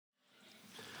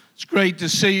It's great to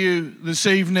see you this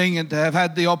evening and to have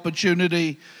had the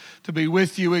opportunity to be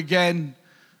with you again,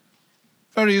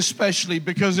 very especially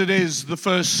because it is the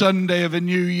first Sunday of a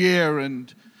new year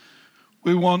and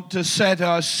we want to set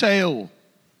our sail,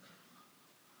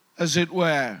 as it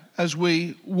were, as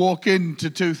we walk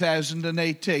into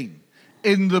 2018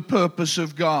 in the purpose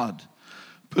of God,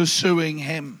 pursuing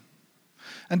Him.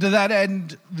 And to that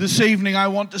end, this evening I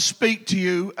want to speak to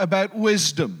you about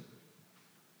wisdom.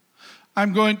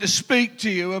 I'm going to speak to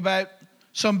you about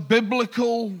some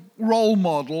biblical role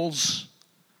models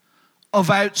of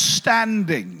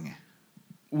outstanding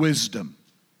wisdom.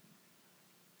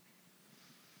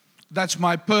 That's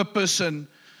my purpose, and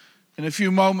in a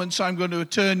few moments I'm going to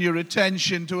turn your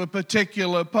attention to a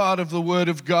particular part of the Word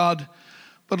of God.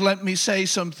 But let me say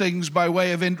some things by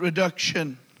way of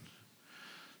introduction.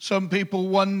 Some people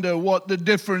wonder what the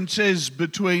difference is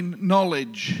between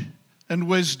knowledge and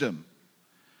wisdom.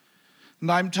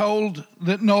 And I'm told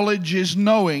that knowledge is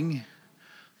knowing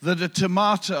that a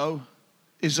tomato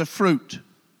is a fruit.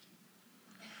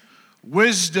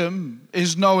 Wisdom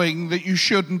is knowing that you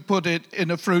shouldn't put it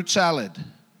in a fruit salad.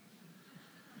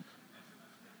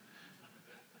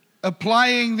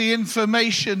 Applying the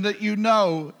information that you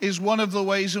know is one of the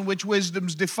ways in which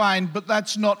wisdom's defined, but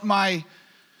that's not my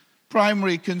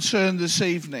primary concern this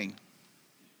evening.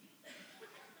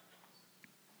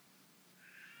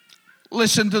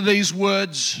 Listen to these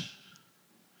words.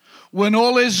 When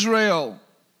all Israel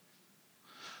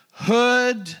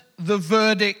heard the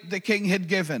verdict the king had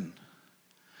given,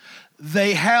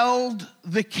 they held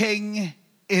the king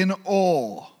in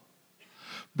awe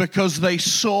because they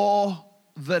saw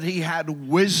that he had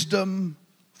wisdom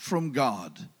from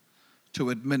God to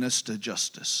administer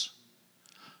justice.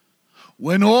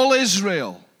 When all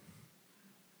Israel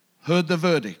heard the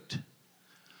verdict,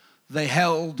 they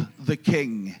held the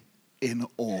king in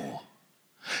awe.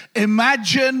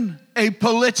 Imagine a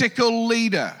political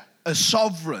leader, a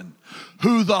sovereign,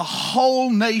 who the whole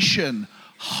nation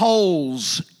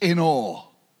holds in awe.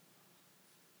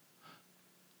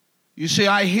 You see,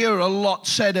 I hear a lot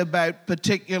said about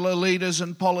particular leaders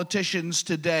and politicians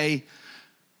today,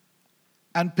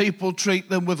 and people treat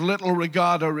them with little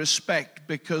regard or respect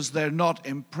because they're not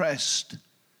impressed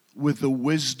with the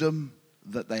wisdom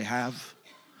that they have.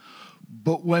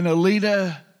 But when a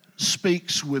leader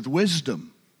speaks with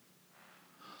wisdom,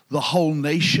 the whole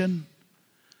nation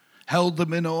held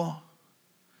them in awe. It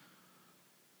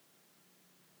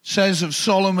says of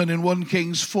Solomon in 1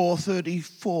 Kings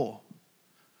 4:34,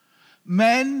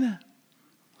 men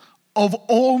of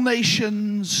all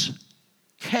nations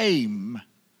came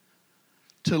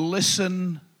to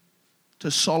listen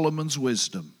to Solomon's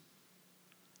wisdom,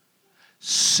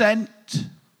 sent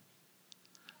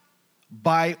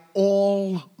by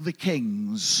all the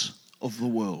kings of the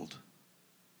world.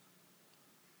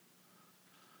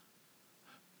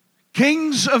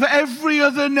 Kings of every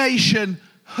other nation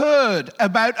heard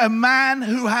about a man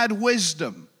who had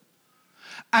wisdom,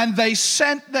 and they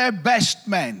sent their best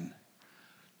men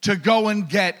to go and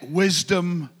get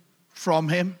wisdom from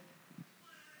him.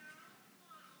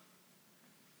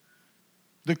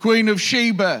 The Queen of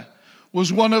Sheba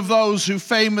was one of those who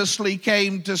famously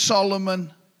came to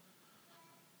Solomon.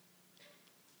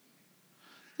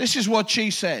 This is what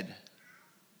she said: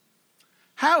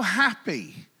 "How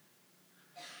happy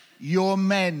your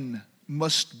men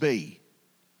must be.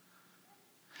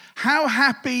 How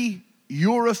happy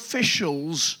your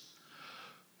officials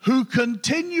who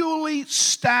continually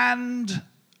stand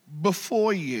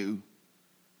before you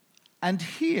and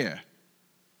hear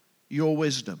your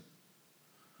wisdom."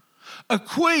 A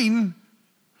queen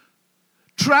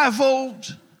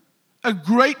traveled a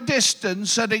great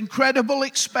distance at incredible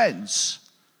expense,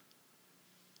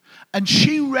 and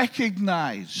she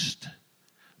recognized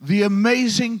the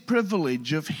amazing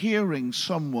privilege of hearing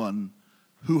someone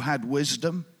who had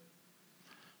wisdom.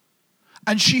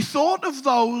 And she thought of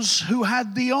those who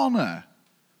had the honor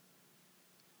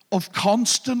of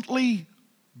constantly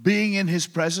being in his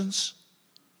presence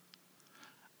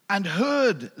and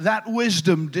heard that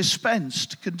wisdom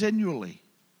dispensed continually.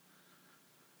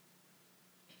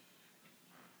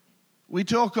 We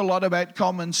talk a lot about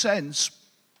common sense,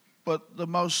 but the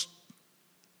most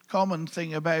common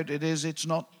thing about it is it's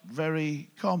not very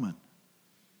common.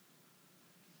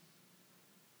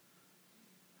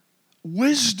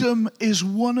 Wisdom is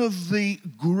one of the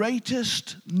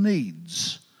greatest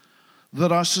needs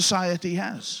that our society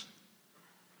has.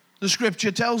 The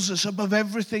scripture tells us above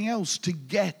everything else to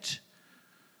get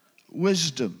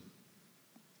wisdom.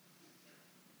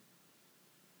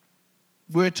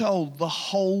 We're told the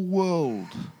whole world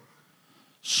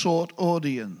sought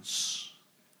audience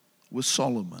with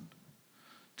Solomon.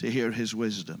 to hear his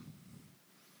wisdom.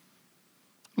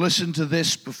 Listen to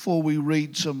this before we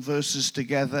read some verses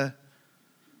together.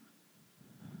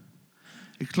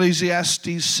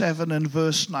 Ecclesiastes 7 and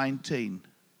verse 19.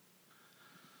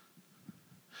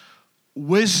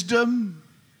 Wisdom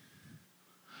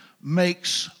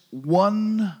makes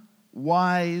one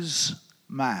wise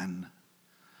man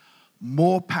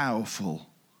more powerful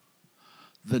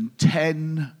than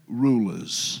 10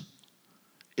 rulers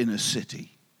in a city.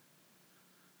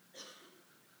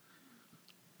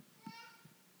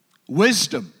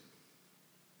 Wisdom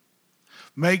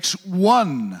makes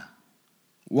one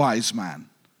wise man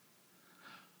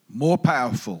more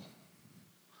powerful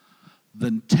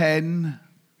than 10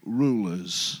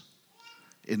 rulers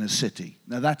in a city.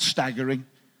 Now that's staggering.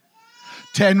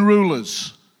 10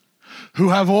 rulers who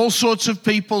have all sorts of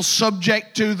people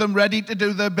subject to them, ready to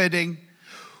do their bidding,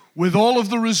 with all of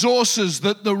the resources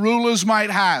that the rulers might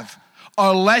have,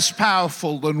 are less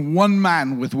powerful than one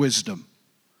man with wisdom.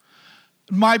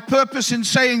 My purpose in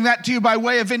saying that to you by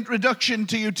way of introduction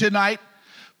to you tonight,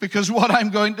 because what I'm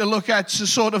going to look at is a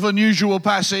sort of unusual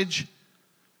passage.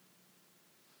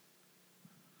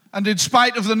 And in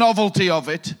spite of the novelty of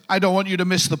it, I don't want you to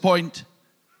miss the point.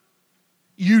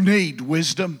 You need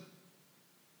wisdom.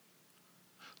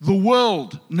 The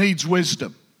world needs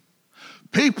wisdom.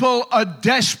 People are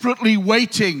desperately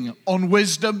waiting on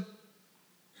wisdom.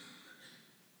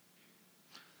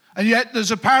 And yet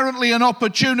there's apparently an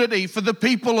opportunity for the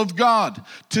people of God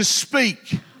to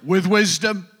speak with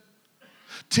wisdom,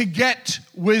 to get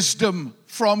wisdom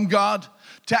from God,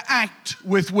 to act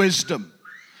with wisdom.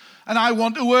 And I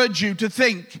want to urge you to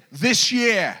think this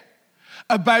year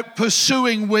about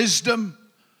pursuing wisdom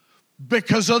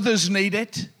because others need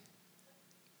it,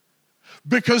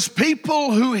 because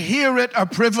people who hear it are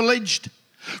privileged,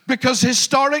 because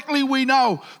historically we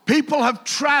know people have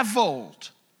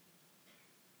traveled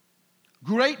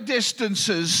great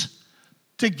distances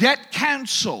to get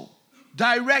counsel,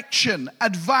 direction,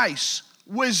 advice,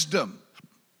 wisdom,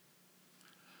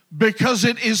 because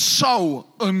it is so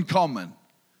uncommon.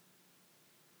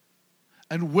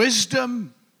 And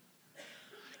wisdom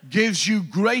gives you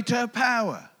greater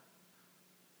power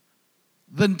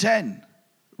than 10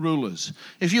 rulers.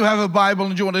 If you have a Bible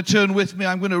and you want to turn with me,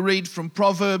 I'm going to read from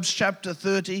Proverbs chapter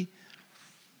 30.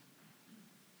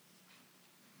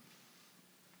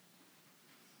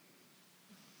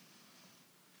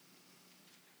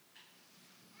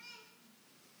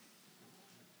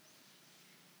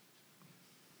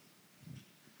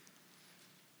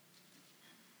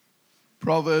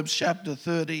 Proverbs chapter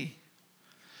 30,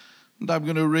 and I'm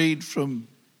going to read from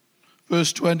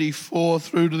verse 24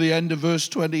 through to the end of verse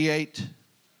 28.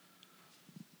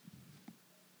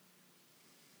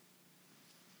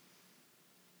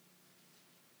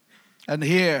 And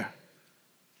here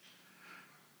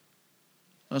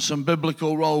are some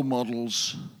biblical role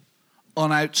models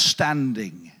on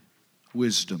outstanding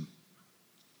wisdom.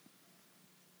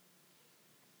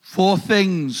 4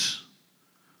 things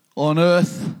on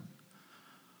earth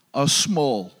are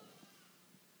small,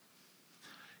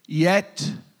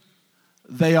 yet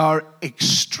they are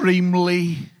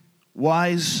extremely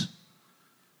wise.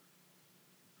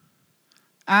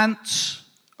 Ants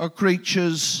are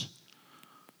creatures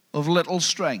of little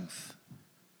strength,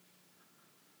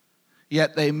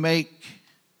 yet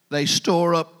they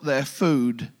store up their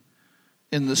food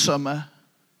in the summer.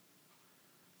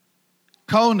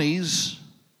 Conies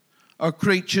are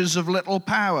creatures of little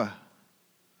power,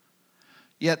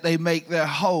 yet they make their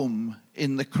home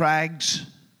in the crags.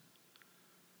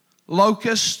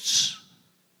 Locusts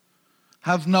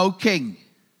have no king,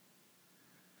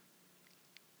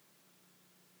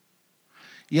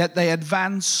 yet they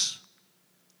advance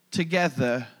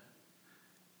together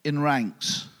in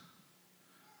ranks.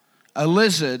 A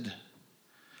lizard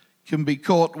can be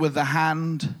caught with the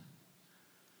hand,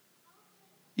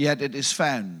 yet it is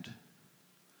found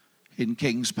in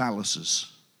kings'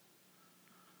 palaces.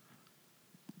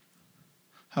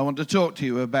 I want to talk to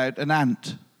you about an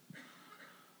ant,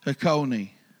 a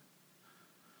coney,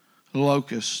 a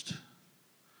locust,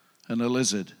 and a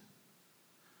lizard.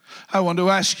 I want to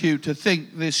ask you to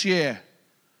think this year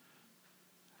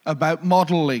about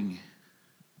modeling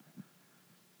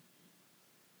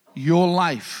your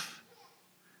life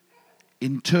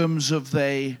in terms of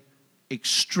the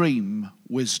extreme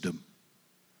wisdom.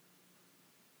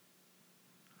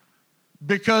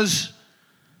 Because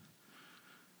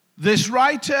this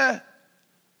writer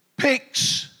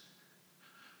picks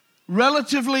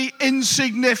relatively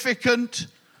insignificant,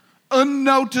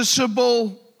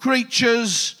 unnoticeable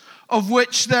creatures of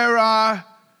which there are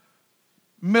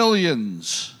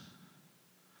millions.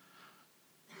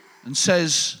 and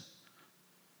says,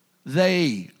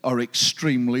 they are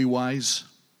extremely wise.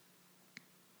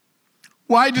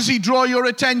 Why does he draw your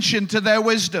attention to their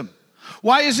wisdom?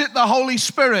 Why is it the Holy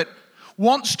Spirit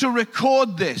wants to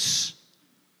record this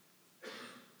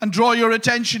and draw your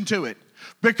attention to it?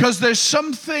 Because there's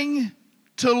something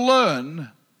to learn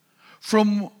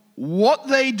from what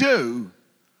they do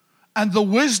and the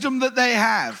wisdom that they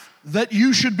have that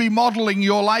you should be modeling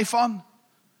your life on.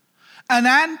 An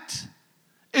ant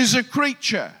is a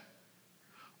creature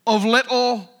of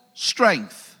little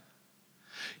strength,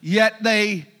 yet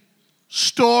they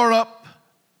store up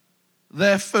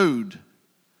their food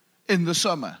in the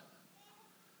summer.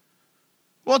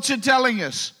 What's it telling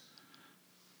us?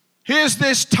 Here's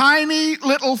this tiny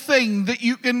little thing that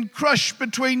you can crush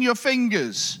between your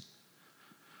fingers.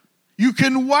 You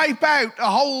can wipe out a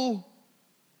whole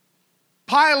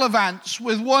pile of ants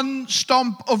with one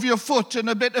stomp of your foot and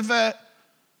a bit of I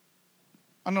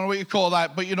don't know what you call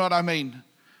that, but you know what I mean.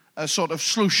 A sort of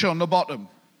sluice on the bottom.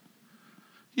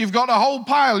 You've got a whole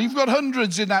pile. You've got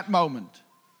hundreds in that moment.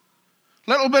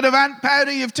 Little bit of ant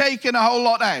powder, you've taken a whole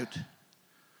lot out.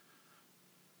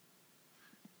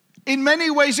 In many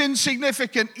ways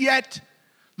insignificant, yet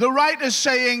the writer's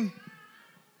saying,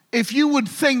 if you would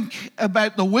think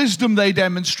about the wisdom they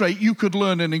demonstrate, you could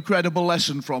learn an incredible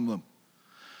lesson from them.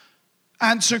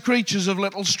 Ants are creatures of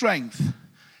little strength,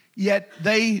 yet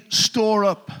they store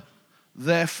up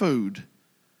their food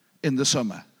in the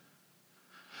summer.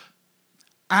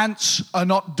 Ants are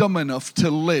not dumb enough to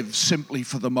live simply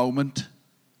for the moment.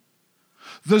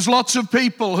 There's lots of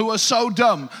people who are so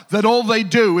dumb that all they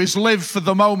do is live for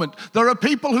the moment. There are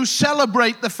people who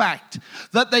celebrate the fact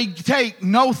that they take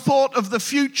no thought of the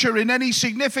future in any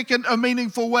significant or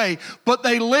meaningful way, but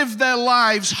they live their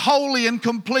lives wholly and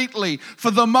completely for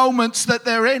the moments that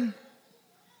they're in.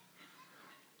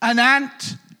 An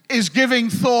ant is giving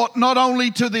thought not only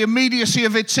to the immediacy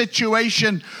of its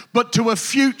situation, but to a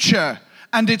future,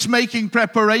 and it's making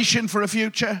preparation for a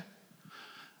future.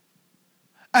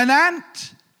 An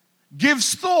ant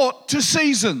gives thought to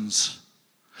seasons.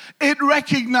 It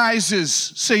recognizes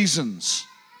seasons.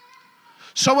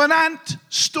 So an ant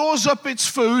stores up its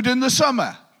food in the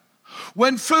summer.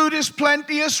 When food is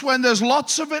plenteous, when there's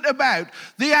lots of it about,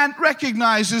 the ant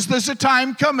recognizes there's a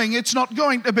time coming. It's not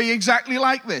going to be exactly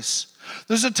like this.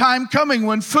 There's a time coming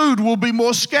when food will be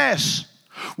more scarce,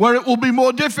 where it will be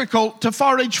more difficult to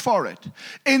forage for it.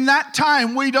 In that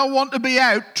time, we don't want to be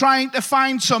out trying to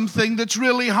find something that's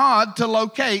really hard to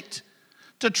locate,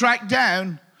 to track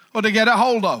down, or to get a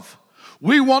hold of.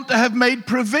 We want to have made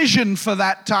provision for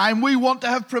that time. We want to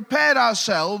have prepared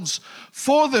ourselves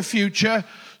for the future,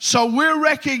 so we're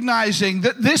recognizing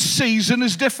that this season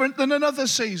is different than another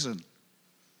season.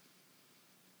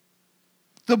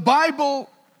 The Bible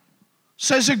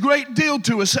says a great deal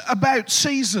to us about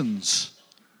seasons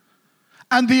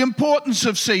and the importance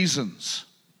of seasons.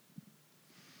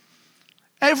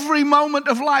 Every moment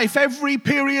of life, every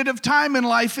period of time in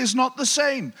life is not the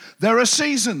same. There are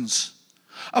seasons.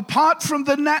 Apart from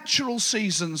the natural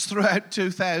seasons throughout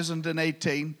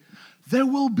 2018, there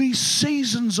will be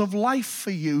seasons of life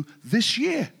for you this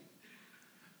year.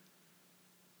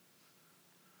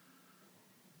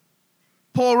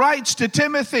 Paul writes to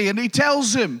Timothy and he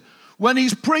tells him when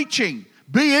he's preaching,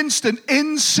 be instant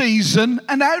in season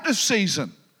and out of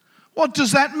season. What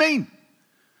does that mean?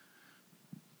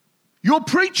 Your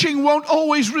preaching won't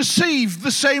always receive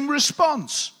the same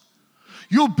response.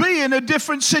 You'll be in a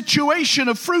different situation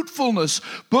of fruitfulness,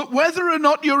 but whether or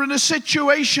not you're in a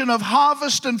situation of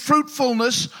harvest and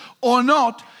fruitfulness or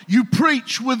not, you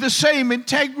preach with the same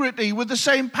integrity, with the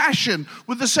same passion,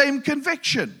 with the same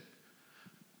conviction.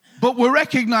 But we're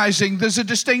recognizing there's a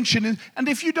distinction, and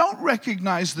if you don't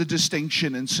recognize the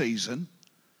distinction in season,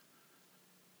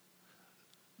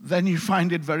 then you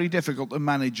find it very difficult to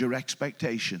manage your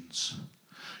expectations.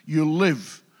 You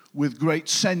live with great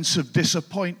sense of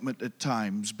disappointment at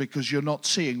times because you're not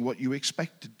seeing what you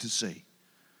expected to see.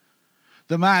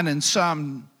 The man in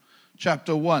Psalm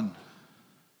chapter 1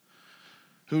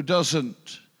 who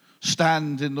doesn't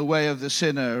stand in the way of the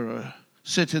sinner or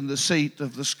sit in the seat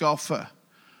of the scoffer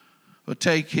or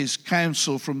take his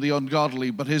counsel from the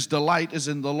ungodly, but his delight is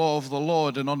in the law of the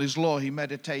Lord, and on his law he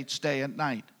meditates day and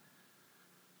night.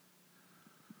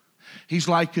 He's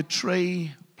like a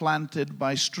tree planted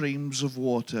by streams of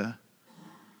water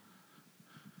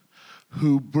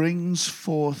who brings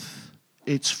forth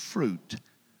its fruit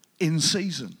in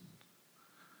season.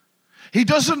 He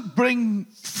doesn't bring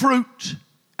fruit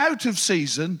out of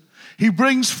season. He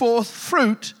brings forth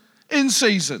fruit in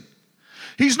season.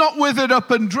 He's not withered up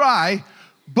and dry,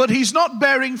 but he's not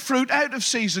bearing fruit out of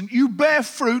season. You bear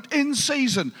fruit in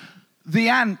season. The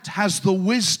ant has the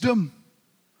wisdom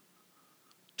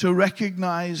to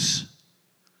recognize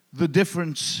the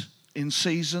difference in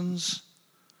seasons.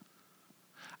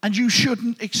 And you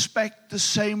shouldn't expect the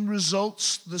same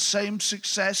results, the same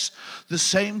success, the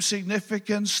same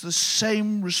significance, the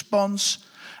same response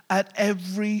at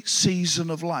every season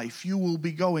of life. You will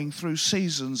be going through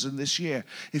seasons in this year.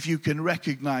 If you can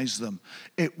recognize them,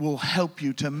 it will help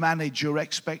you to manage your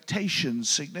expectations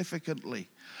significantly.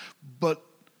 But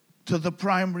to the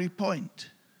primary point,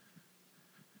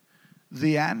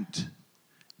 the ant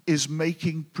is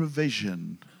making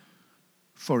provision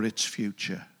for its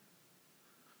future.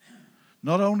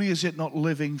 Not only is it not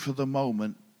living for the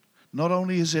moment, not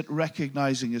only is it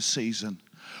recognizing a season,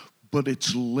 but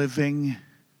it's living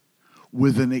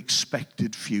with an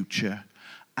expected future,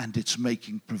 and it's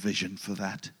making provision for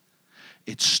that.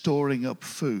 It's storing up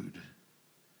food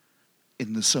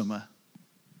in the summer.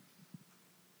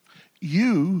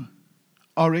 You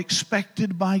are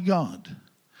expected by God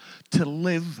to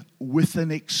live with an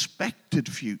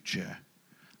expected future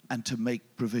and to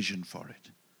make provision for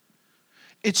it.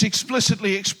 It's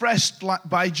explicitly expressed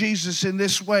by Jesus in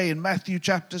this way in Matthew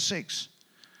chapter 6.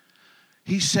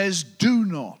 He says, "Do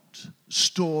not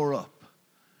store up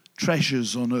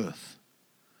treasures on earth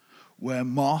where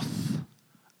moth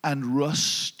and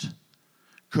rust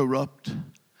corrupt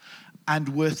and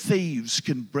where thieves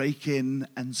can break in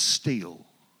and steal.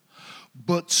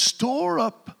 But store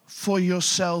up for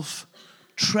yourself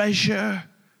treasure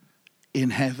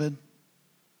in heaven."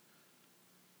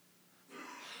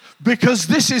 Because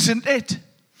this isn't it.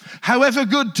 However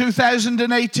good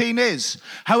 2018 is,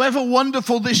 however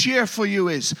wonderful this year for you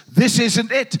is, this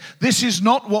isn't it. This is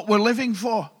not what we're living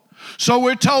for. So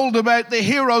we're told about the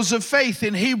heroes of faith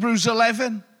in Hebrews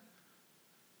 11,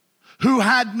 who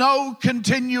had no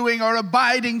continuing or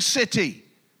abiding city.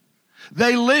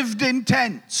 They lived in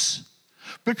tents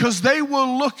because they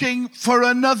were looking for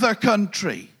another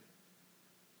country.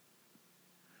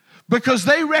 Because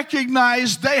they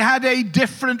recognized they had a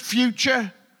different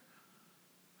future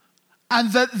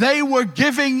and that they were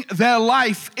giving their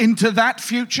life into that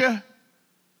future.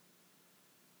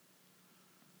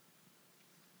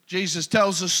 Jesus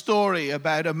tells a story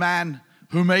about a man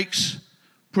who makes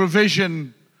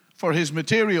provision for his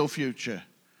material future.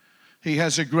 He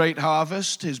has a great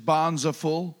harvest, his barns are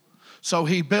full, so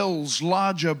he builds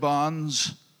larger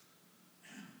barns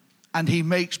and he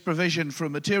makes provision for a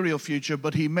material future,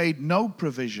 but he made no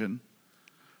provision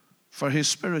for his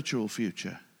spiritual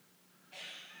future.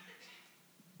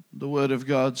 The Word of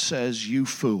God says, "You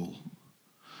fool,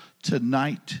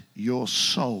 tonight your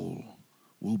soul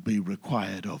will be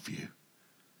required of you."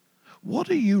 What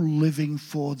are you living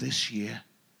for this year?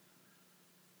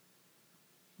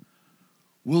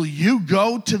 Will you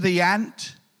go to the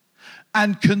ant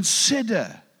and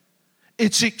consider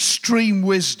its extreme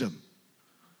wisdom?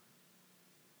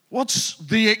 What's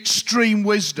the extreme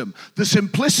wisdom? The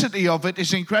simplicity of it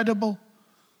is incredible.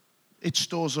 It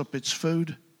stores up its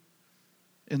food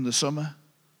in the summer.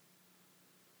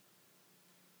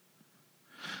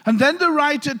 And then the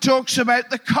writer talks about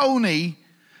the coney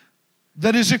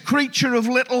that is a creature of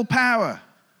little power.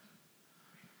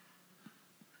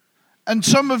 And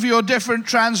some of your different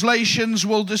translations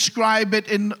will describe it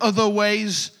in other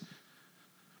ways.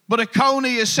 But a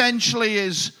coney essentially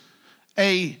is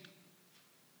a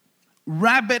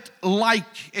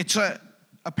rabbit-like, it's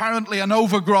apparently an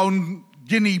overgrown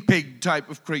guinea pig type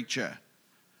of creature.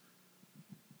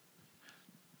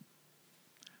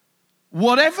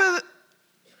 Whatever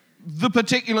the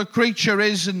particular creature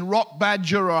is, and rock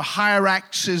badger or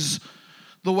hyrax is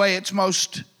the way it's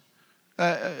most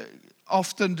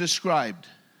often described,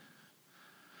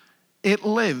 it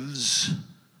lives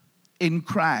in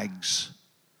crags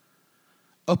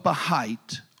up a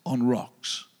height on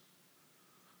rocks.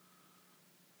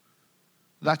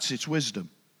 That's its wisdom.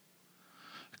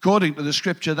 According to the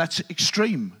scripture, that's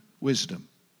extreme wisdom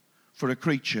for a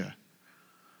creature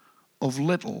of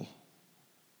little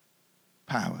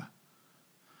power.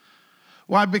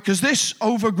 Why? Because this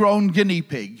overgrown guinea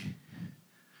pig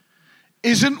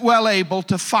isn't well able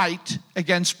to fight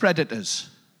against predators.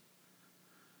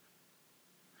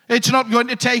 It's not going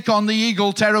to take on the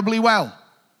eagle terribly well.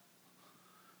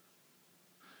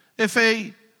 If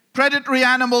a predatory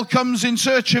animal comes in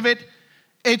search of it,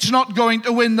 it's not going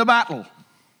to win the battle.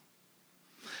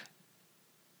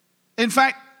 In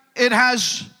fact, it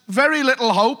has very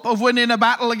little hope of winning a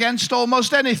battle against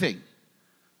almost anything.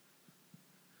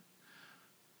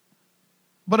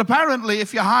 But apparently,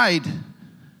 if you hide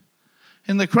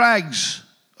in the crags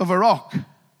of a rock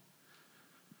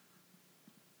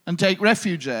and take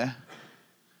refuge there,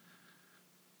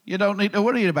 you don't need to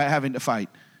worry about having to fight.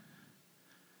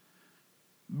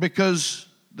 Because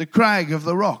the crag of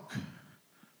the rock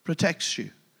protects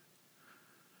you.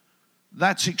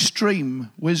 That's extreme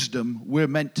wisdom we're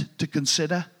meant to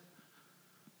consider.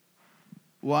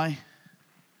 Why?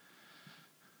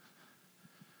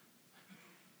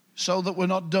 So that we're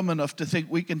not dumb enough to think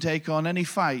we can take on any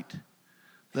fight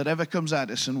that ever comes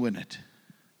at us and win it.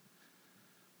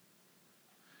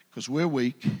 Because we're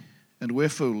weak and we're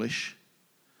foolish.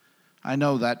 I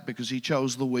know that because he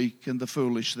chose the weak and the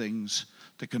foolish things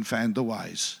to confound the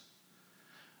wise.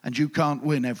 And you can't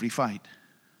win every fight.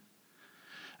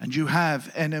 And you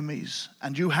have enemies.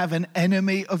 And you have an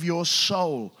enemy of your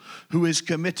soul who is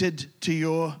committed to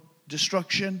your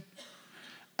destruction.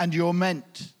 And you're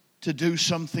meant to do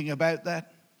something about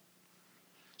that.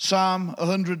 Psalm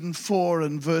 104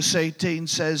 and verse 18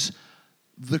 says,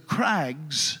 the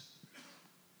crags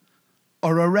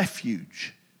are a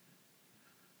refuge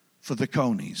for the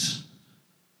conies.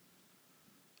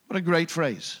 What a great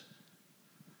phrase.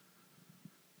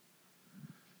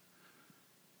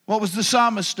 What was the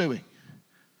psalmist doing?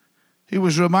 He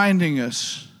was reminding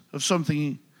us of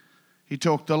something he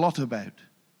talked a lot about.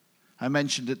 I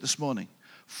mentioned it this morning.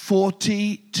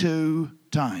 42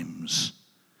 times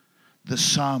the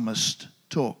psalmist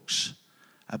talks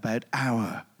about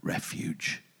our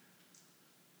refuge.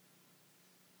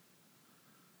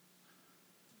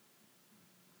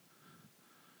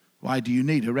 Why do you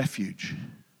need a refuge?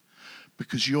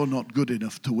 Because you're not good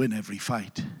enough to win every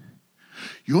fight.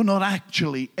 You're not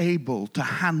actually able to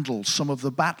handle some of the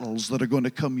battles that are going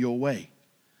to come your way.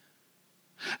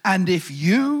 And if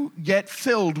you get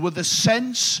filled with a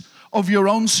sense of your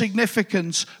own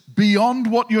significance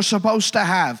beyond what you're supposed to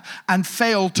have and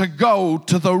fail to go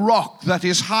to the rock that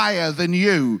is higher than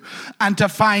you and to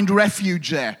find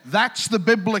refuge there, that's the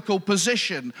biblical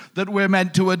position that we're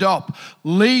meant to adopt.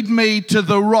 Lead me to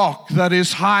the rock that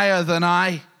is higher than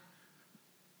I.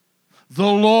 The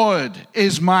Lord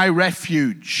is my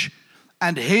refuge,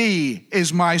 and he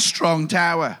is my strong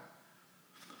tower.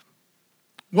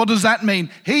 What does that mean?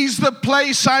 He's the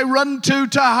place I run to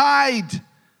hide.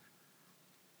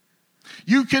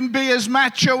 You can be as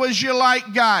macho as you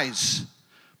like, guys.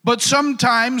 But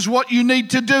sometimes what you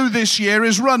need to do this year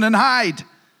is run and hide.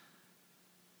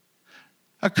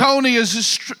 A coney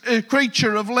is a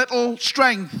creature of little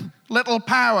strength, little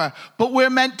power, but we're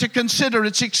meant to consider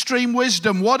its extreme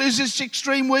wisdom. What is its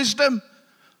extreme wisdom?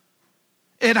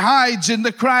 It hides in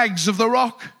the crags of the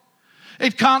rock.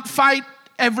 It can't fight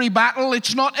every battle.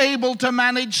 It's not able to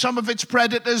manage some of its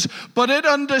predators, but it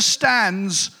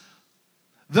understands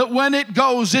that when it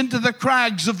goes into the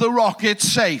crags of the rock, it's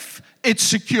safe, it's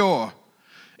secure,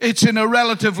 it's in a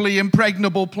relatively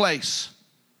impregnable place.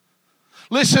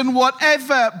 Listen,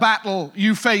 whatever battle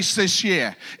you face this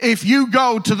year, if you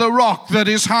go to the rock that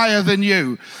is higher than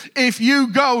you, if you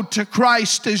go to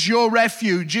Christ as your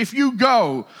refuge, if you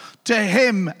go to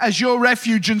him as your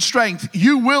refuge and strength,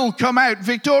 you will come out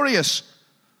victorious.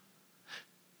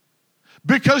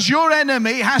 Because your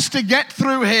enemy has to get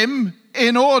through him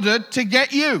in order to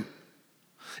get you.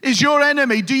 Is your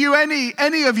enemy,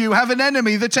 any of you have an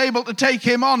enemy that's able to take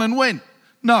him on and win?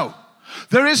 No.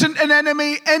 There isn't an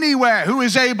enemy anywhere who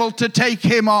is able to take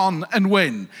him on and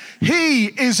win. He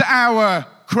is our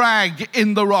crag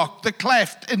in the rock, the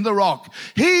cleft in the rock.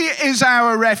 He is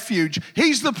our refuge.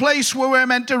 He's the place where we're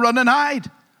meant to run and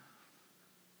hide.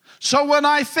 So when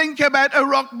I think about a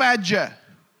rock badger,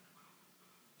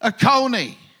 a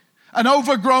coney, an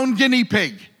overgrown guinea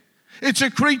pig, it's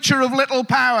a creature of little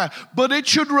power, but it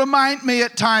should remind me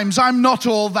at times I'm not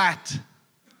all that.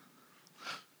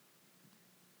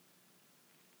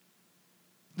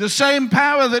 The same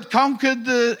power that conquered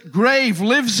the grave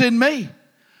lives in me.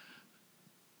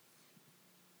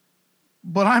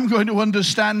 But I'm going to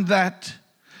understand that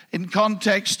in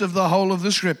context of the whole of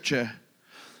the scripture,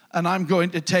 and I'm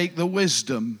going to take the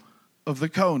wisdom of the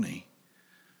coney,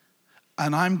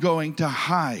 and I'm going to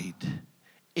hide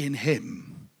in him.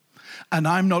 And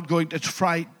I'm not going to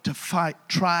try to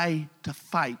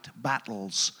fight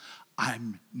battles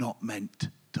I'm not meant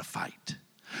to fight.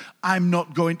 I'm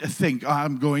not going to think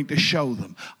I'm going to show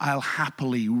them. I'll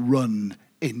happily run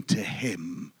into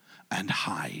him and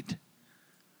hide.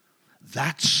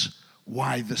 That's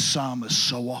why the psalmist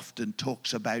so often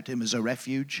talks about him as a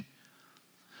refuge.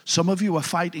 Some of you are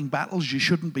fighting battles you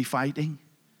shouldn't be fighting.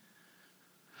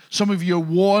 Some of you are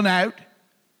worn out.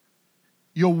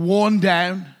 You're worn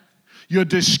down. You're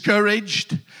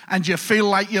discouraged and you feel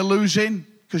like you're losing,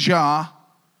 because you are,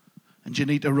 and you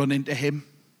need to run into him.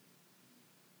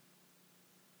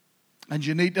 And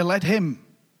you need to let him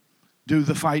do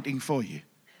the fighting for you.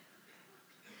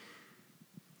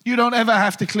 You don't ever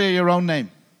have to clear your own name.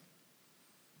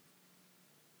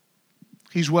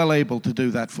 He's well able to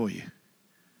do that for you.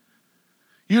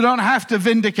 You don't have to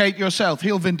vindicate yourself.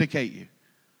 He'll vindicate you.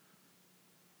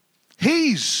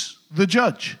 He's the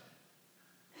judge.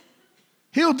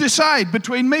 He'll decide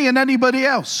between me and anybody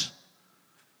else.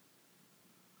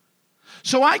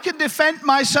 So I can defend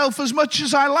myself as much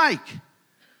as I like.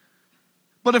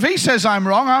 But if he says I'm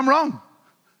wrong, I'm wrong.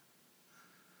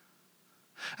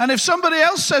 And if somebody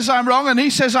else says I'm wrong and he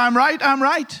says I'm right, I'm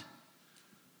right.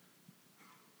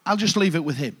 I'll just leave it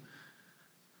with him.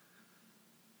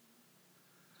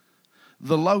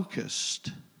 The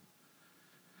locust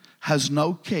has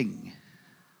no king,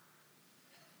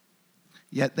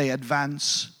 yet they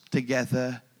advance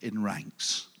together in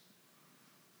ranks.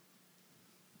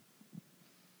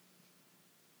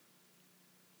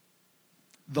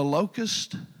 The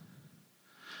locust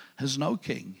has no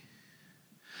king,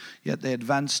 yet they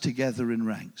advance together in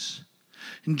ranks.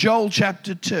 In Joel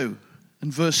chapter 2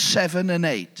 and verse 7 and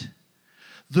 8,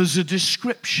 there's a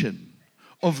description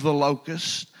of the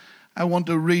locust. I want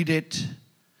to read it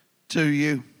to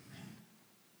you.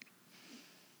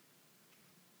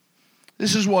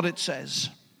 This is what it says.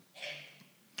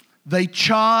 They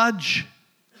charge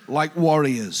like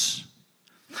warriors.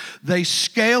 They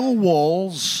scale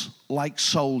walls like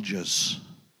soldiers.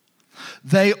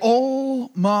 They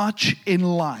all march in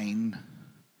line,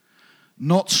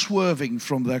 not swerving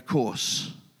from their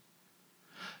course.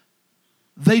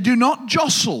 They do not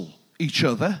jostle each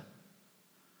other.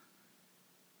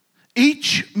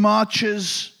 Each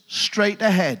marches straight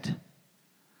ahead.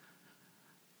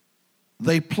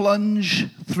 They plunge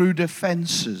through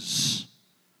defenses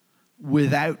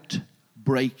without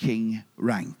breaking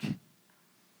rank.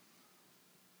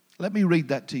 Let me read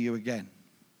that to you again.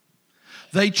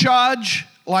 They charge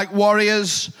like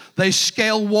warriors. They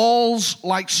scale walls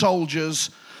like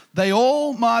soldiers. They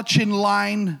all march in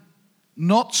line,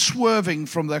 not swerving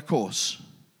from their course.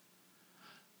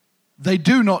 They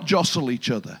do not jostle each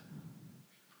other.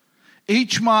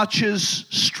 Each marches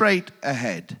straight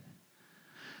ahead.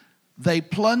 They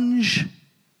plunge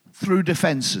through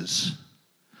defenses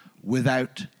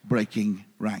without breaking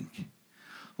rank.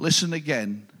 Listen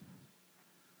again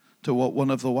to what one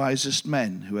of the wisest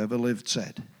men who ever lived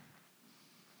said.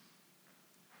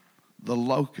 The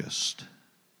locust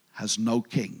has no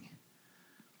king,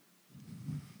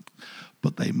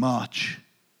 but they march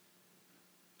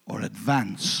or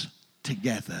advance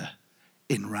together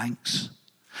in ranks.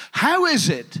 How is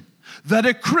it that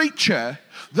a creature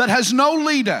that has no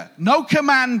leader, no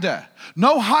commander,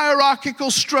 no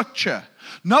hierarchical structure,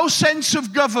 no sense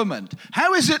of government,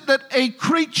 how is it that a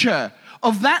creature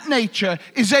of that nature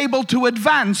is able to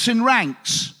advance in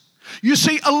ranks? You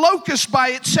see, a locust by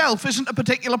itself isn't a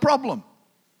particular problem.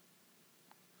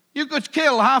 You could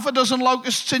kill half a dozen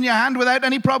locusts in your hand without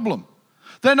any problem.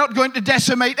 They're not going to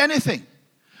decimate anything.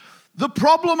 The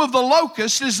problem of the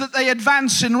locust is that they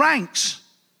advance in ranks.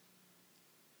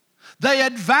 They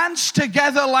advance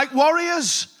together like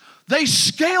warriors. They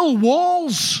scale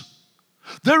walls.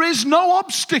 There is no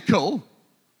obstacle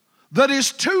that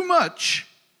is too much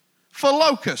for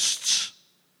locusts.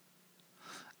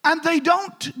 And they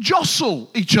don't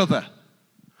jostle each other.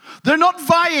 They're not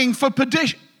vying for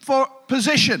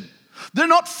position. They're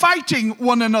not fighting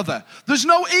one another. There's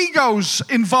no egos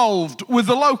involved with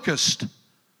the locust.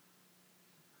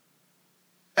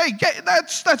 Hey,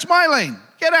 that's my lane.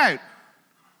 Get out.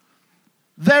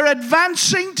 They're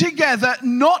advancing together,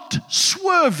 not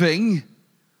swerving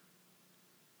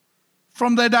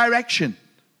from their direction.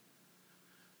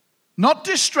 Not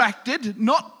distracted,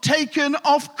 not taken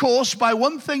off course by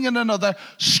one thing and another,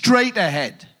 straight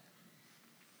ahead.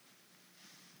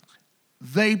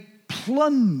 They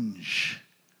plunge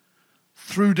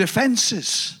through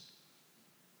defenses.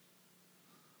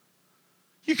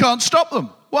 You can't stop them.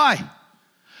 Why?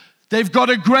 They've got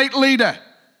a great leader.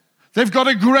 They've got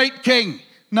a great king.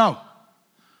 No.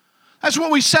 That's what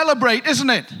we celebrate, isn't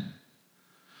it?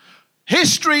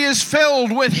 History is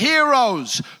filled with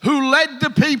heroes who led the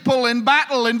people in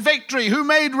battle, in victory, who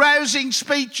made rousing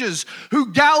speeches,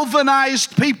 who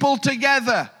galvanized people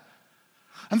together.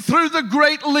 And through the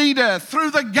great leader,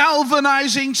 through the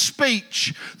galvanizing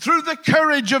speech, through the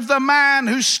courage of the man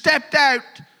who stepped out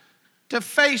to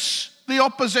face the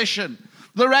opposition,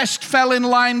 the rest fell in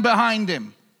line behind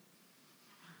him.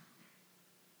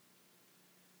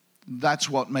 That's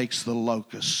what makes the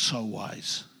locust so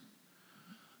wise.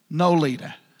 No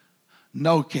leader,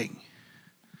 no king.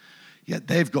 Yet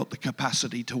they've got the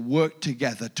capacity to work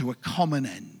together to a common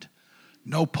end.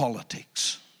 No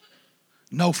politics,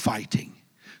 no fighting,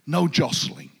 no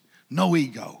jostling, no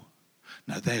ego.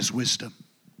 Now there's wisdom.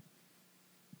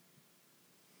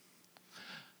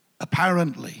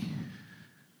 apparently,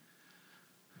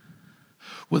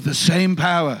 with the same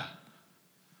power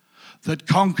that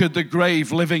conquered the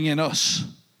grave living in us,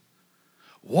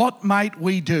 what might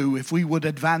we do if we would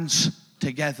advance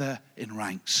together in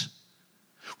ranks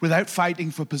without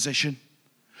fighting for position,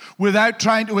 without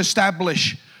trying to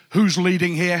establish who's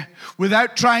leading here,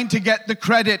 without trying to get the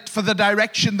credit for the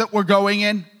direction that we're going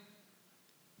in?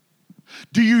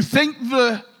 Do you think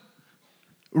the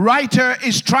writer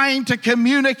is trying to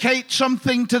communicate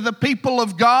something to the people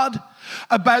of God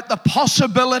about the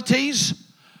possibilities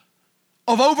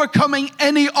of overcoming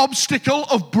any obstacle,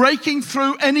 of breaking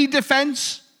through any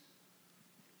defense?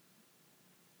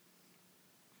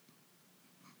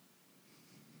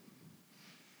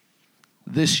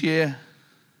 This year,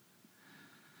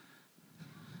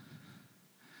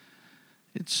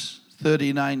 it's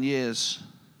 39 years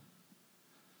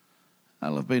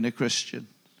I'll have been a Christian.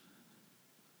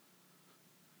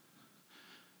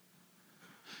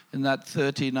 In that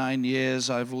 39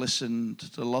 years, I've listened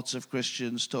to lots of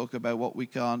Christians talk about what we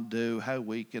can't do, how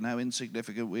weak and how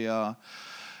insignificant we are,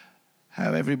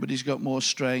 how everybody's got more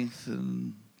strength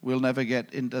and we'll never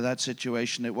get into that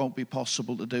situation. It won't be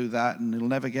possible to do that, and it'll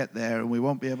never get there, and we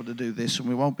won't be able to do this, and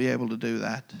we won't be able to do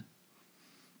that.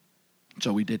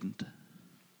 So we didn't.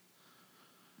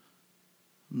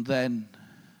 And then,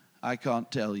 I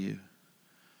can't tell you,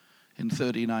 in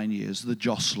 39 years, the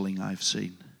jostling I've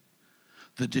seen,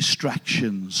 the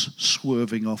distractions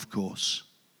swerving off course,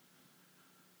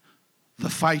 the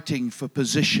fighting for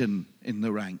position in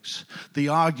the ranks, the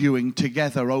arguing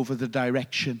together over the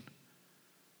direction.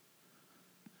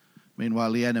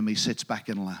 Meanwhile, the enemy sits back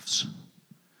and laughs.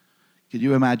 Can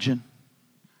you imagine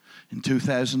in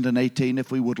 2018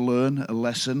 if we would learn a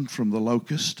lesson from the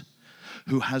locust,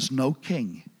 who has no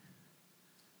king,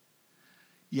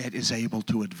 yet is able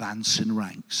to advance in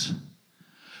ranks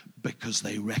because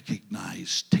they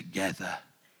recognize together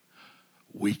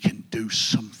we can do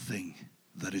something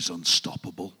that is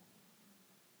unstoppable.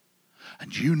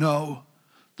 And you know,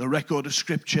 the record of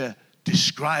Scripture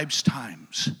describes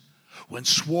times when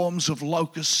swarms of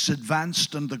locusts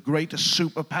advanced and the greatest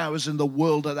superpowers in the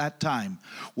world at that time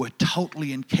were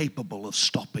totally incapable of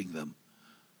stopping them.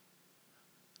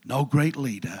 No great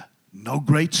leader, no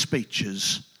great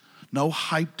speeches, no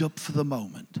hyped up for the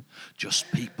moment,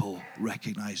 just people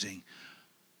recognizing,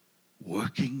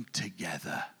 working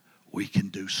together, we can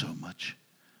do so much.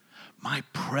 My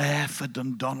prayer for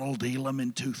Dundonald Elam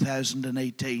in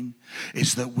 2018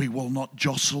 is that we will not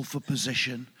jostle for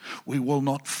position. We will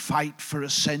not fight for a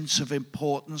sense of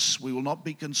importance. We will not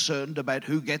be concerned about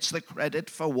who gets the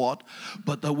credit for what,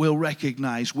 but that we'll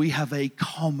recognize we have a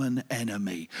common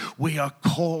enemy. We are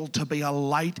called to be a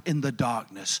light in the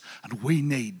darkness, and we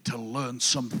need to learn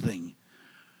something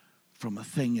from a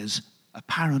thing as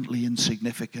apparently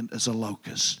insignificant as a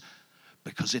locust,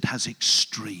 because it has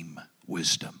extreme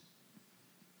wisdom.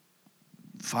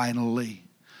 Finally,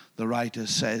 the writer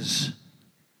says,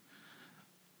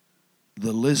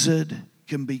 the lizard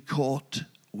can be caught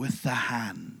with the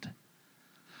hand.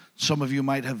 Some of you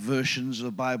might have versions of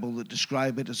the Bible that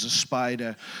describe it as a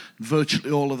spider.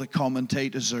 Virtually all of the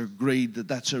commentators are agreed that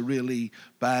that's a really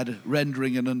bad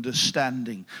rendering and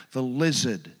understanding. The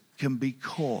lizard can be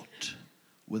caught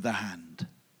with a hand.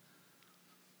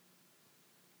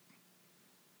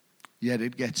 Yet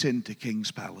it gets into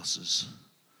king's palaces.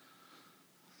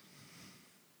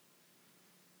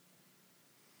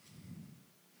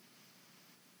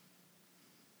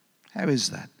 How is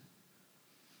that?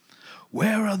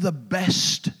 Where are the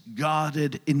best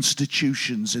guarded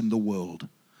institutions in the world?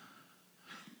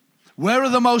 Where are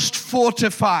the most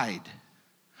fortified?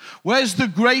 Where's the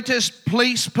greatest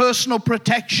police personal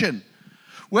protection?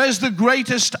 Where's the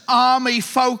greatest army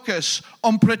focus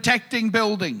on protecting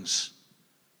buildings?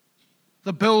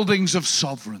 The buildings of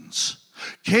sovereigns.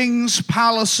 King's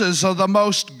palaces are the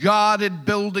most guarded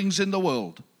buildings in the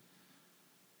world.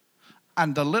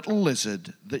 And the little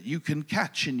lizard that you can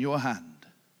catch in your hand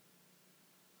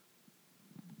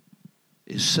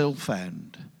is still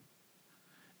found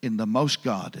in the most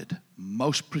guarded,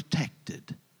 most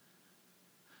protected,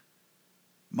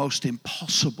 most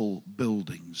impossible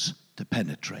buildings to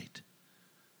penetrate.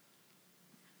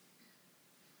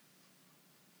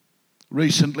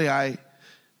 Recently, I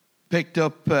picked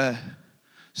up a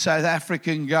South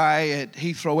African guy at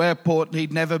Heathrow Airport, and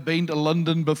he'd never been to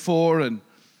London before, and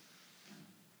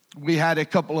we had a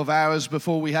couple of hours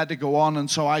before we had to go on, and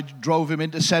so I drove him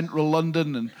into central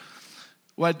London and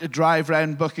went to drive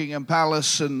around Buckingham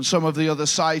Palace and some of the other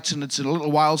sites, and it's a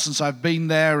little while since I've been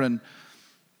there, and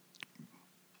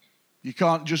you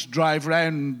can't just drive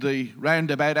round the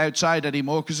roundabout outside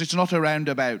anymore because it's not a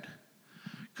roundabout.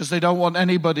 because they don't want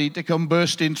anybody to come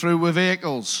bursting through with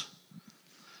vehicles.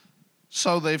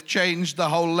 So they've changed the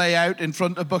whole layout in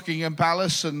front of Buckingham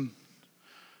Palace, and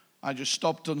I just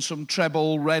stopped on some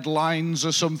treble red lines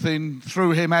or something,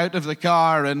 threw him out of the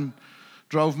car and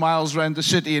drove miles around the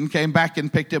city and came back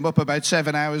and picked him up about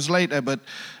 7 hours later, but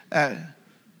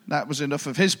that was enough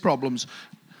of his problems.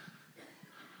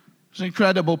 It's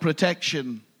incredible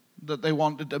protection that they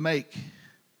wanted to make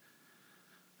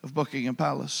of Buckingham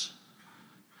Palace.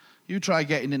 You try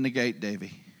getting in the gate,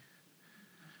 Davy.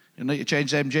 You need to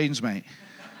change them jeans, mate.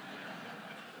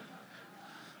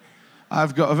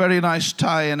 I've got a very nice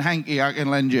tie and hanky I can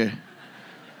lend you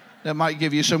that might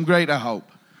give you some greater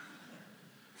hope.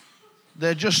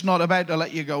 They're just not about to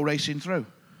let you go racing through.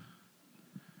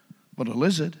 But a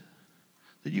lizard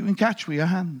that you can catch with your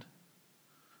hand,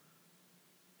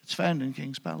 it's found in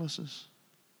king's palaces.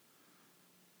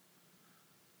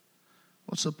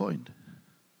 What's the point?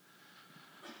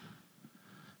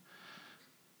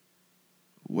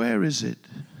 Where is it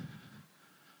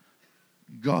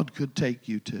God could take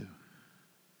you to?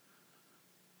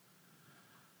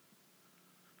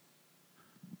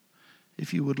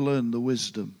 If you would learn the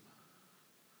wisdom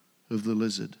of the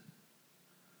lizard.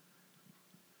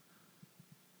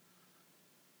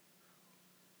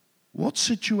 What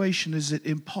situation is it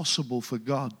impossible for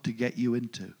God to get you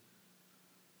into?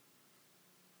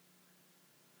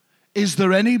 Is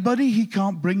there anybody he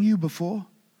can't bring you before?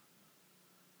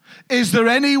 Is there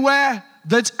anywhere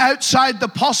that's outside the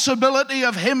possibility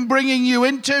of him bringing you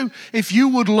into if you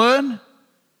would learn?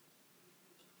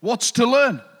 What's to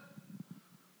learn?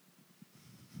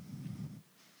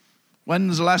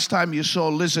 When's the last time you saw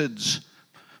lizards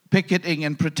picketing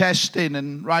and protesting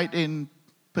and writing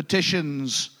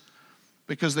petitions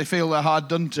because they feel they're hard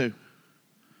done to?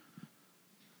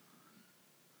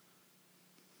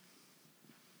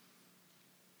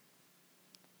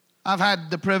 I've had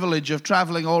the privilege of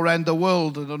traveling all around the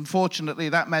world, and unfortunately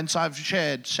that meant I've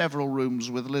shared several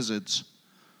rooms with lizards.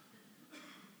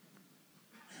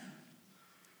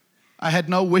 I had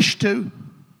no wish to.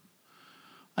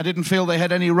 I didn't feel they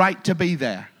had any right to be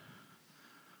there.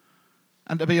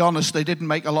 And to be honest, they didn't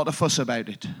make a lot of fuss about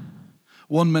it.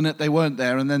 1 minute they weren't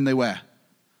there, and then they were.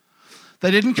 They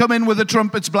didn't come in with the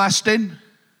trumpets blasting.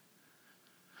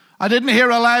 I didn't hear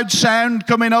a loud sound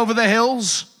coming over the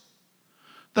hills.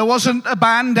 There wasn't a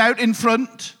band out in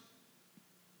front.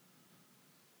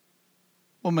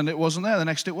 1 minute it wasn't there, the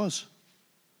next it was.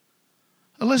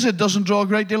 A lizard doesn't draw a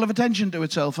great deal of attention to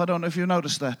itself. I don't know if you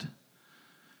noticed that.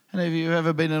 Any of you have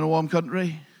ever been in a warm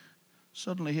country?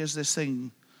 Suddenly here's this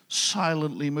thing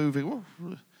silently moving.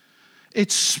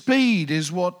 Its speed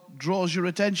is what draws your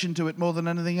attention to it more than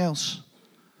anything else.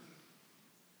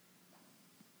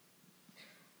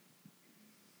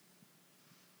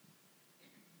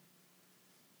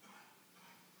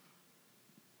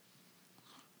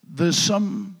 There's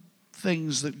some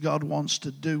things that God wants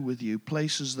to do with you,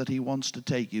 places that he wants to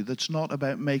take you, that's not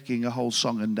about making a whole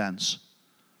song and dance.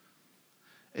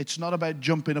 It's not about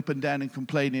jumping up and down and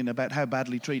complaining about how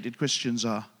badly treated Christians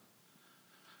are.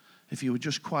 If you would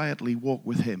just quietly walk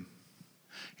with him,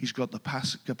 he's got the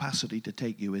capacity to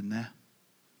take you in there.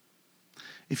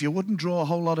 If you wouldn't draw a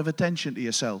whole lot of attention to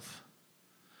yourself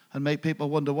and make people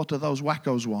wonder, what do those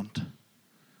wackos want?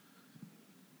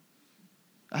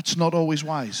 That's not always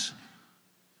wise.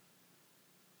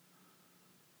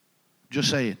 Just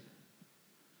saying.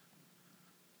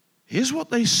 Here's what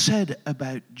they said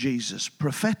about Jesus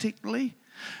prophetically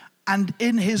and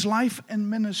in his life and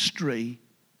ministry.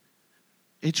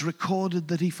 It's recorded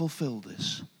that he fulfilled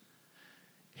this.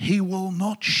 He will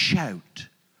not shout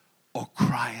or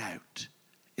cry out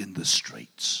in the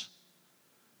streets.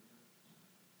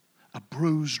 A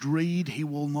bruised reed he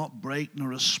will not break,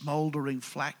 nor a smoldering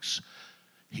flax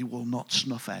he will not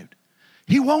snuff out.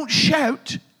 He won't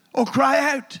shout or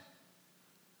cry out.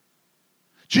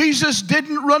 Jesus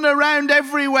didn't run around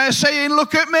everywhere saying,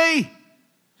 "Look at me."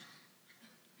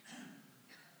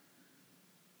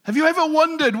 Have you ever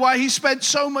wondered why he spent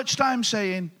so much time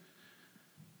saying,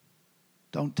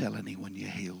 "Don't tell anyone you're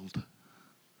healed"?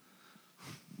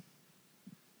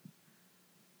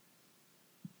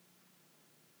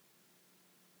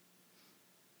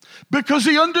 Because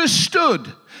he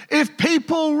understood if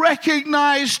people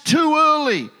recognized too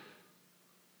early,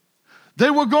 they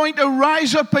were going to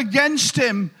rise up against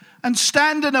him and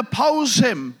stand and oppose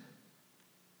him.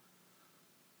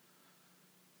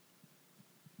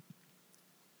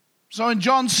 So in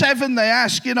John 7, they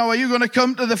ask, are you going to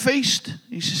come to the feast?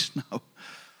 He says, no.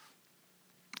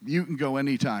 You can go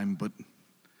anytime, but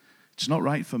it's not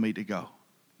right for me to go.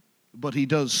 But he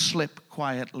does slip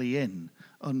quietly in,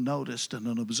 unnoticed and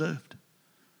unobserved.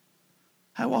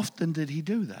 How often did he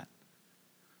do that?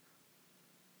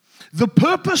 The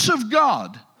purpose of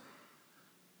God,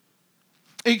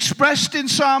 expressed in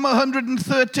Psalm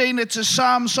 113, it's a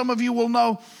psalm some of you will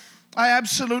know I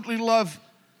absolutely love.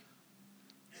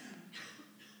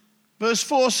 Verse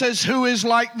 4 says, "Who is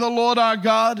like the Lord our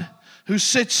God, who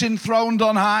sits enthroned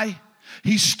on high?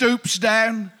 He stoops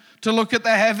down to look at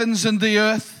the heavens and the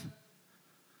earth."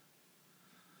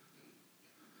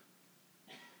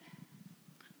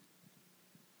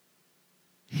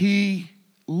 He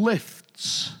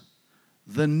lifts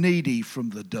the needy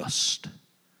from the dust,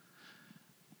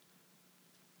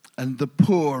 and the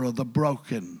poor or the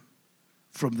broken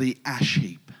from the ash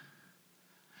heap.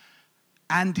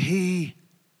 And he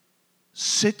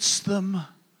sits them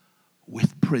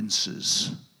with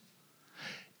princes,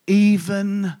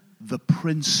 even the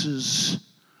princes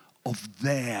of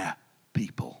their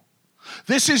people.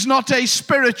 This is not a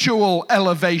spiritual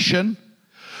elevation.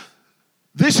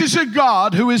 This is a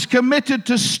God who is committed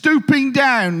to stooping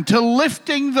down, to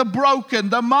lifting the broken,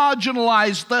 the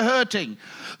marginalized, the hurting,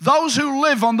 those who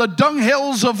live on the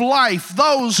dunghills of life,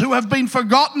 those who have been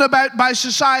forgotten about by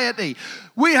society.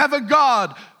 We have a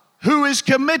God who is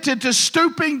committed to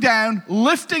stooping down,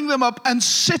 lifting them up, and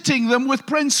sitting them with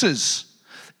princes,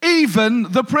 even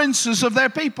the princes of their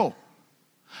people.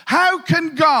 How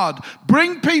can God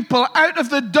bring people out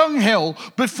of the dunghill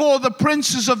before the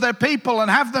princes of their people and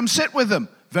have them sit with them?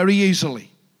 Very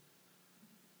easily.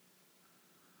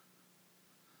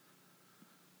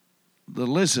 The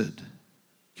lizard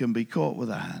can be caught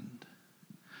with a hand,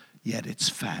 yet it's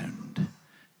found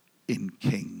in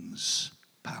kings'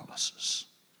 palaces.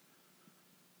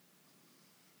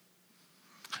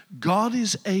 God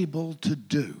is able to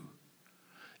do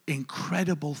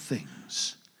incredible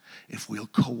things if we'll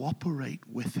cooperate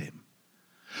with him.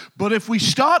 But if we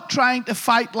start trying to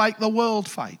fight like the world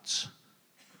fights,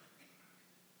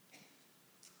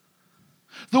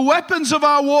 the weapons of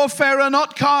our warfare are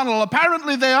not carnal.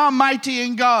 Apparently they are mighty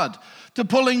in God to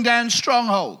pulling down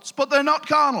strongholds, but they're not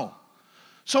carnal.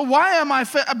 So why am I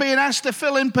being asked to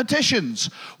fill in petitions?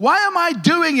 Why am I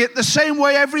doing it the same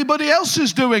way everybody else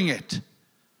is doing it?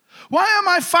 Why am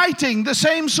I fighting the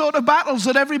same sort of battles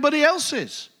that everybody else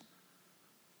is?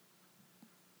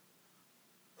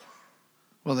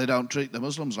 Well, they don't treat the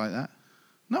Muslims like that.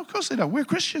 No, of course they don't. We're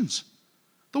Christians.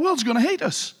 The world's going to hate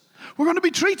us. We're going to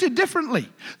be treated differently.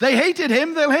 They hated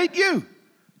him, they'll hate you.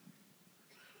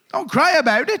 Don't cry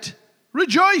about it.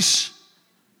 Rejoice.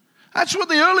 That's what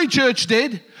the early church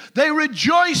did. They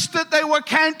rejoiced that they were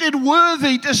counted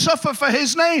worthy to suffer for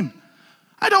his name.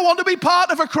 I don't want to be part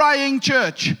of a crying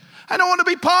church. I don't want to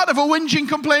be part of a whinging,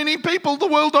 complaining people. The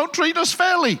world don't treat us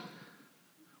fairly.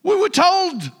 We were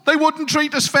told they wouldn't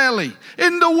treat us fairly.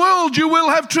 In the world you will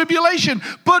have tribulation,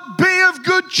 but be of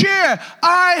good cheer.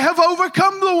 I have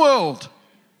overcome the world.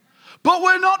 But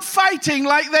we're not fighting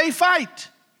like they fight.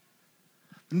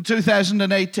 In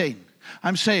 2018,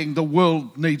 I'm saying the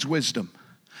world needs wisdom.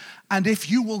 And if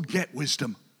you will get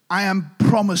wisdom, I am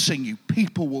promising you,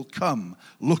 people will come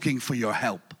looking for your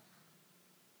help.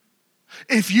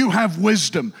 If you have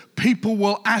wisdom, people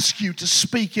will ask you to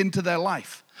speak into their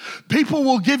life. People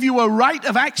will give you a right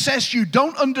of access you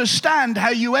don't understand how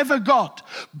you ever got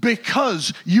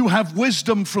because you have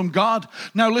wisdom from God.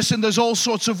 Now listen, there's all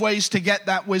sorts of ways to get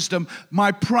that wisdom.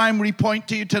 My primary point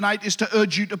to you tonight is to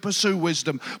urge you to pursue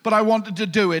wisdom. But I wanted to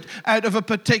do it out of a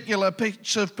particular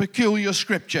piece of peculiar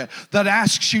scripture that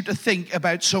asks you to think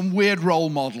about some weird role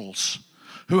models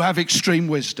who have extreme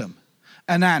wisdom.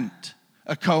 An ant,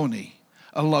 a coney,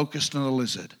 a locust and a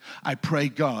lizard. I pray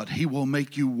God, he will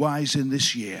make you wise in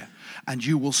this year and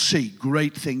you will see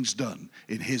great things done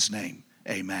in his name.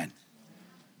 Amen.